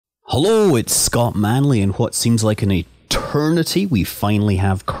Hello, it's Scott Manley. In what seems like an eternity, we finally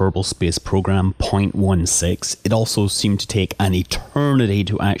have Kerbal Space Program 0.16. It also seemed to take an eternity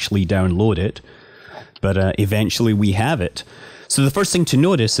to actually download it, but eventually we have it. So the first thing to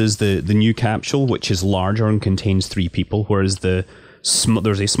notice is the new capsule, which is larger and contains 3 people, whereas there's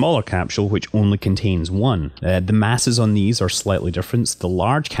a smaller capsule which only contains 1. The masses on these are slightly different. The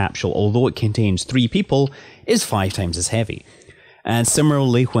large capsule, although it contains 3 people, is 5 times as heavy. And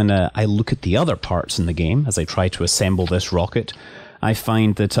similarly, when I look at the other parts in the game, as I try to assemble this rocket, I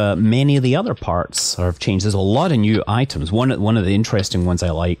find that many of the other parts have changed. There's a lot of new items. One of the interesting ones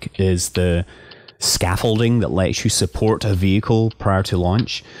I like is the scaffolding that lets you support a vehicle prior to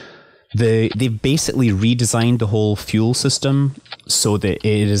launch. They've basically redesigned the whole fuel system so that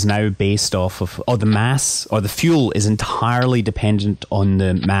it is now based off of, or the mass, or the fuel is entirely dependent on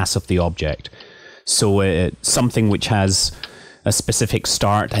the mass of the object. So something which has a specific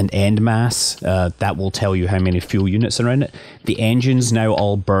start and end mass, that will tell you how many fuel units are in it. The engines now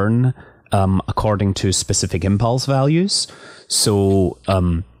all burn according to specific impulse values, so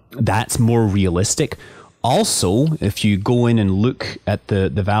that's more realistic. Also, if you go in and look at the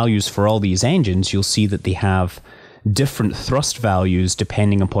values for all these engines, you'll see that they have different thrust values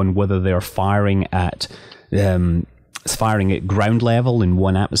depending upon whether they're firing at ground level in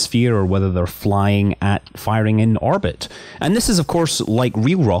 1 atmosphere or whether they're firing in orbit. And this is, of course, like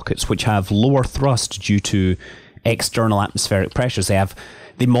real rockets, which have lower thrust due to external atmospheric pressures.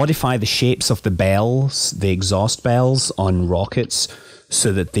 They modify the shapes of the bells, the exhaust bells on rockets,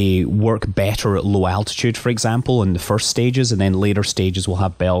 so that they work better at low altitude, for example, in the first stages, and then later stages will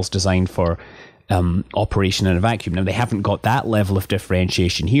have bells designed for operation in a vacuum. Now, they haven't got that level of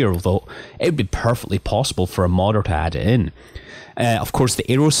differentiation here, although it would be perfectly possible for a modder to add it in. Of course, the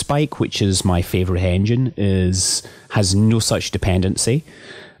Aerospike, which is my favorite engine, has no such dependency.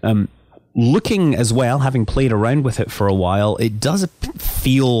 Looking as well, having played around with it for a while, it does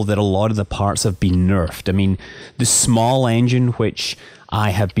feel that a lot of the parts have been nerfed. I mean, the small engine, which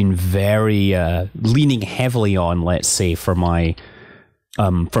I have been very leaning heavily on, let's say, for my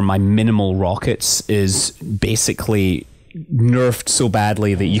minimal rockets, is basically nerfed so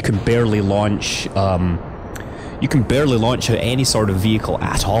badly that you can barely launch any sort of vehicle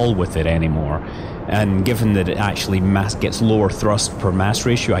at all with it anymore. And given that it actually gets lower thrust per mass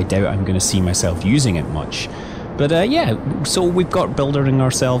ratio, I doubt I'm going to see myself using it much. But yeah, so we've got building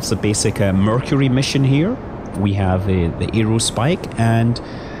ourselves a basic Mercury mission here. We have the Aerospike, and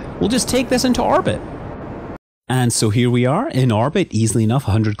we'll just take this into orbit. And so here we are in orbit, easily enough,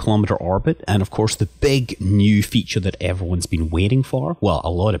 100-kilometer orbit. And of course, the big new feature that everyone's been waiting for, well, a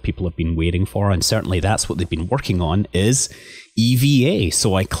lot of people have been waiting for, and certainly that's what they've been working on, is EVA.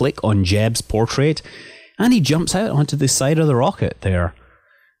 So I click on Jeb's portrait, and he jumps out onto the side of the rocket there.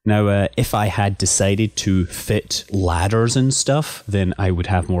 Now, if I had decided to fit ladders and stuff, then I would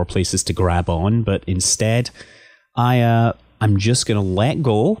have more places to grab on. But instead, I'm just going to let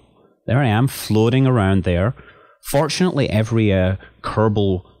go. There I am, floating around there. Fortunately, every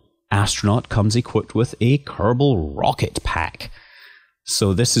Kerbal astronaut comes equipped with a Kerbal rocket pack.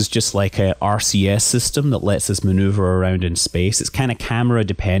 So this is just like a RCS system that lets us maneuver around in space. It's kind of camera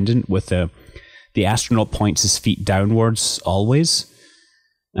dependent, with the astronaut points his feet downwards always.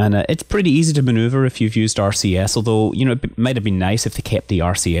 And it's pretty easy to maneuver if you've used RCS, although, you know, it might have been nice if they kept the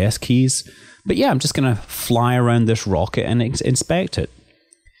RCS keys. But yeah, I'm just going to fly around this rocket and inspect it.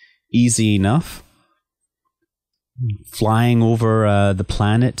 Easy enough. Flying over the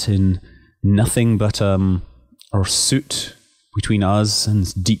planet in nothing but our suit between us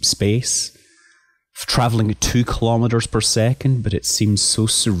and deep space. Traveling at 2 kilometers per second, but it seems so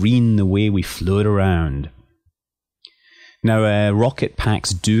serene the way we float around. Now, rocket packs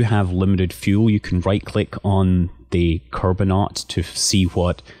do have limited fuel. You can right-click on the Kerbanaut to see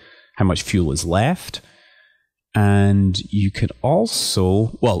how much fuel is left. And you could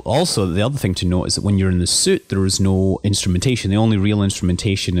also the other thing to note is that when you're in the suit, there is no instrumentation. The only real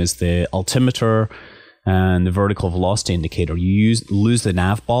instrumentation is the altimeter and the vertical velocity indicator. You lose the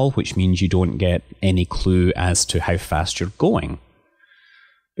nav ball, which means you don't get any clue as to how fast you're going.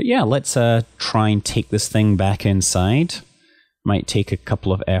 But yeah, let's try and take this thing back inside. Might take a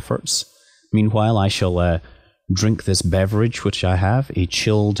couple of efforts. Meanwhile, I shall drink this beverage, which I have, a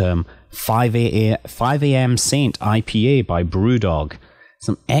chilled 5 a.m. Saint IPA by Brewdog.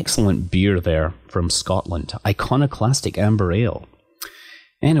 Some excellent beer there from Scotland. Iconoclastic Amber Ale.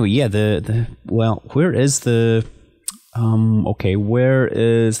 Anyway, yeah, where is the... where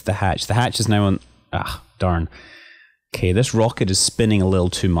is the hatch? The hatch is now on... darn. Okay, this rocket is spinning a little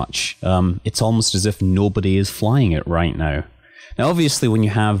too much. It's almost as if nobody is flying it right now. Now, obviously, when you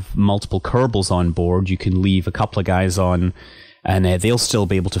have multiple Kerbals on board, you can leave a couple of guys on, and they'll still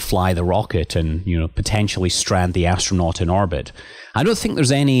be able to fly the rocket and, you know, potentially strand the astronaut in orbit. I don't think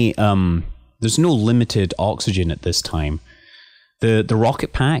there's any, there's no limited oxygen at this time. The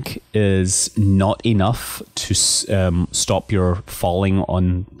rocket pack is not enough to stop your falling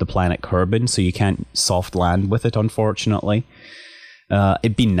on the planet Kerbin, so you can't soft land with it, unfortunately.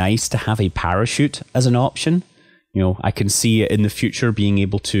 It'd be nice to have a parachute as an option. You know, I can see it in the future being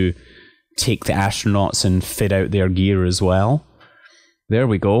able to take the astronauts and fit out their gear as well. There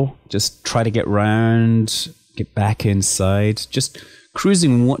we go. Just try to get round, get back inside. Just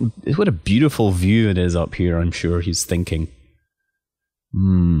cruising. What a beautiful view it is up here, I'm sure he's thinking.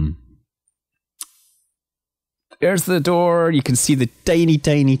 There's the door. You can see the tiny,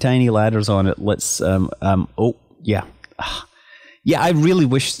 tiny, tiny ladders on it. Let's, oh, yeah. Yeah, I really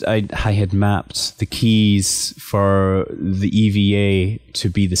wish I had mapped the keys for the EVA to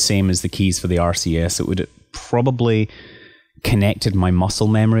be the same as the keys for the RCS. It would have probably connected my muscle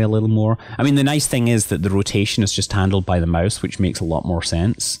memory a little more. I mean, the nice thing is that the rotation is just handled by the mouse, which makes a lot more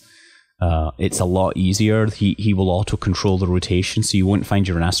sense. It's a lot easier. He will auto-control the rotation, so you won't find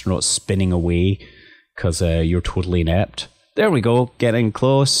your astronaut spinning away because you're totally inept. There we go, getting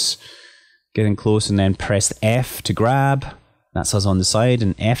close, and then press F to grab. That's us on the side,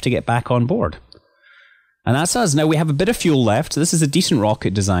 and F to get back on board. And that's us. Now we have a bit of fuel left. This is a decent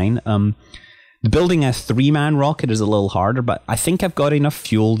rocket design. Building a 3-man rocket is a little harder, but I think I've got enough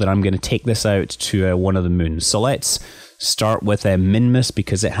fuel that I'm going to take this out to one of the moons. So let's start with Minmus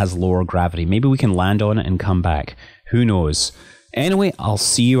because it has lower gravity. Maybe we can land on it and come back. Who knows? Anyway, I'll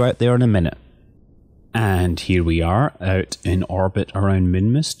see you out there in a minute. And here we are out in orbit around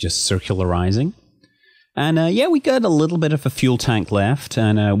Minmus, just circularizing. And yeah, we got a little bit of a fuel tank left,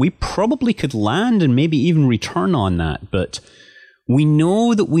 and we probably could land and maybe even return on that, but we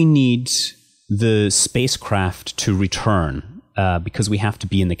know that we need the spacecraft to return because we have to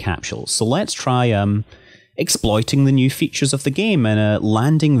be in the capsule. So let's try exploiting the new features of the game and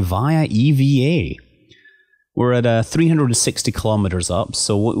landing via EVA. We're at 360 kilometers up,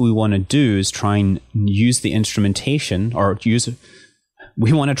 so what we want to do is try and use the instrumentation, or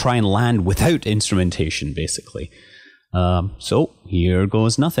we want to try and land without instrumentation, basically. So here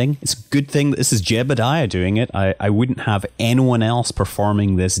goes nothing. It's a good thing that this is Jebediah doing it. I wouldn't have anyone else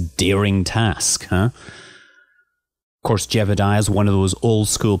performing this daring task, huh? Of course, Jebediah is one of those old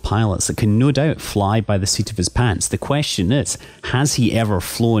school pilots that can no doubt fly by the seat of his pants. The question is, has he ever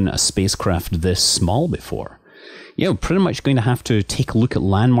flown a spacecraft this small before? Yeah, we're pretty much going to have to take a look at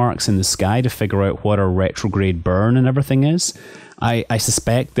landmarks in the sky to figure out what our retrograde burn and everything is. I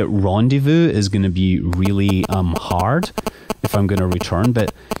suspect that Rendezvous is going to be really hard if I'm going to return,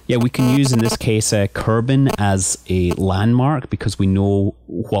 but yeah, we can use in this case Kerbin as a landmark because we know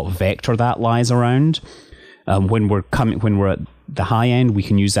what vector that lies around. When we're at the high end, we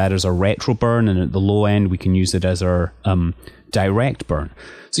can use that as our retro burn, and at the low end, we can use it as our direct burn.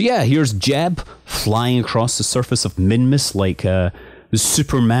 So yeah, here's Jeb flying across the surface of Minmus like the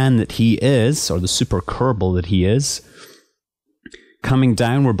Superman that he is, or the Super Kerbal that he is. Coming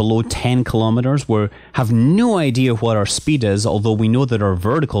down, we're below 10 kilometers. We have no idea what our speed is, although we know that our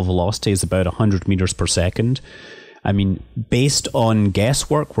vertical velocity is about 100 meters per second. I mean, based on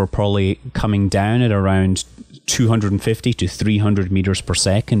guesswork, we're probably coming down at around 250 to 300 meters per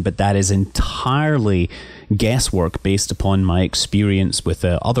second, but that is entirely guesswork based upon my experience with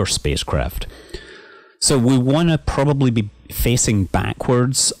other spacecraft. So we want to probably be facing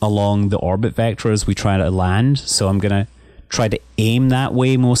backwards along the orbit vector as we try to land. So I'm going to try to aim that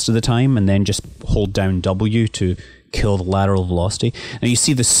way most of the time and then just hold down W to kill the lateral velocity. Now you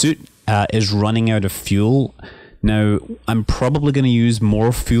see the suit is running out of fuel. Now I'm probably going to use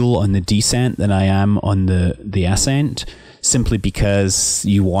more fuel on the descent than I am on the ascent, simply because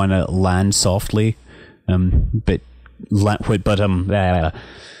you want to land softly.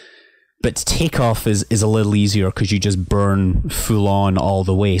 But takeoff is a little easier because you just burn full on all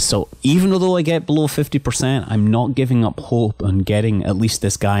the way. So even though I get below 50%, I'm not giving up hope on getting at least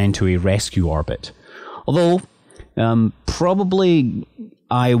this guy into a rescue orbit. Although, probably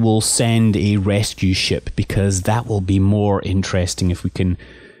I will send a rescue ship because that will be more interesting if we can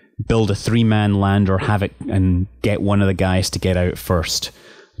build a 3-man lander, have it, and get one of the guys to get out first.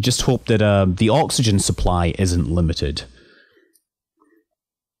 Just hope that the oxygen supply isn't limited.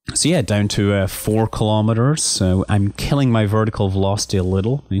 So yeah, down to 4 kilometers. So I'm killing my vertical velocity a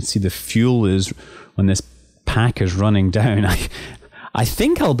little. You see the fuel is, when this pack is running down, I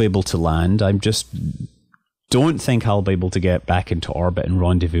think I'll be able to land. I just don't think I'll be able to get back into orbit and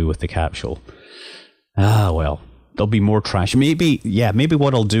rendezvous with the capsule. Ah, well. there'll be more trash. Maybe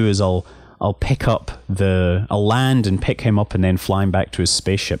what I'll do is I'll land and pick him up and then fly him back to his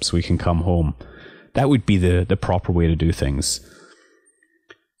spaceship so we can come home. That would be the proper way to do things.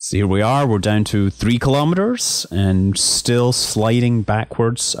 So here we are, we're down to 3 kilometers and still sliding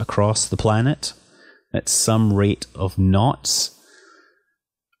backwards across the planet at some rate of knots.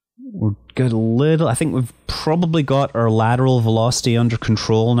 We've got I think we've probably got our lateral velocity under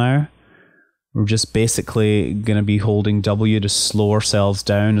control now. We're just basically going to be holding W to slow ourselves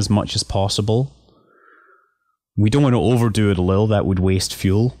down as much as possible. We don't want to overdo it a little, that would waste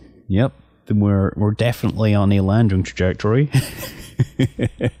fuel. Yep, then we're definitely on a landing trajectory.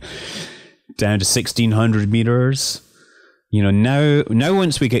 Down to 1,600 meters. You know, now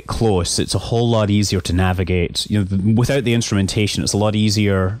once we get close, it's a whole lot easier to navigate. You know, without the instrumentation, it's a lot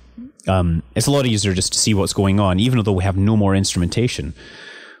easier. It's a lot easier just to see what's going on, even though we have no more instrumentation.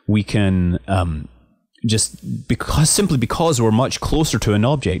 We can simply because we're much closer to an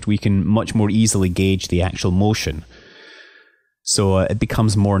object, we can much more easily gauge the actual motion. So it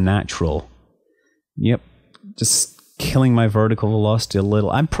becomes more natural. Yep, just killing my vertical velocity a little.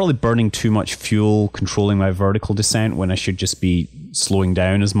 I'm probably burning too much fuel controlling my vertical descent when I should just be slowing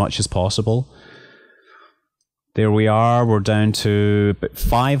down as much as possible. There we are, we're down to about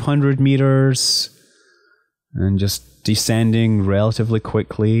 500 meters and just descending relatively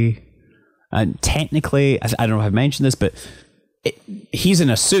quickly. And technically, I don't know if I've mentioned this, but he's in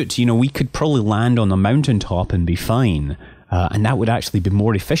a suit. You know, we could probably land on the mountaintop and be fine. And that would actually be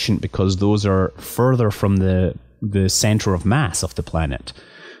more efficient because those are further from the center of mass of the planet.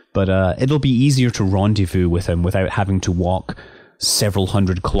 But it'll be easier to rendezvous with him without having to walk several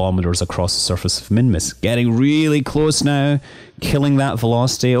hundred kilometers across the surface of Minmus. Getting really close now, killing that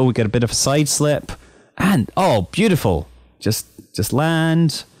velocity. Oh, we get a bit of a side slip. And, oh, beautiful. Just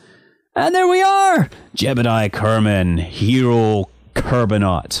land. And there we are! Jebediah Kerman, hero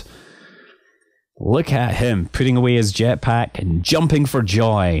Kerbonaut. Look at him, putting away his jetpack and jumping for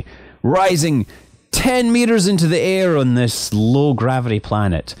joy, rising 10 meters into the air on this low-gravity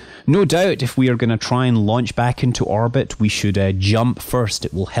planet. No doubt, if we are going to try and launch back into orbit, we should jump first.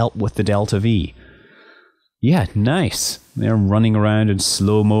 It will help with the delta V. Yeah, nice. They're running around in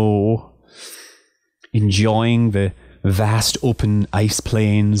slow-mo, enjoying the vast open ice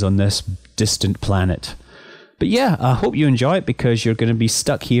plains on this distant planet. But yeah, I hope you enjoy it because you're going to be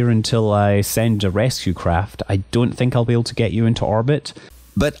stuck here until I send a rescue craft. I don't think I'll be able to get you into orbit,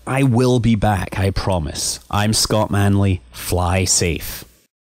 but I will be back, I promise. I'm Scott Manley. Fly safe.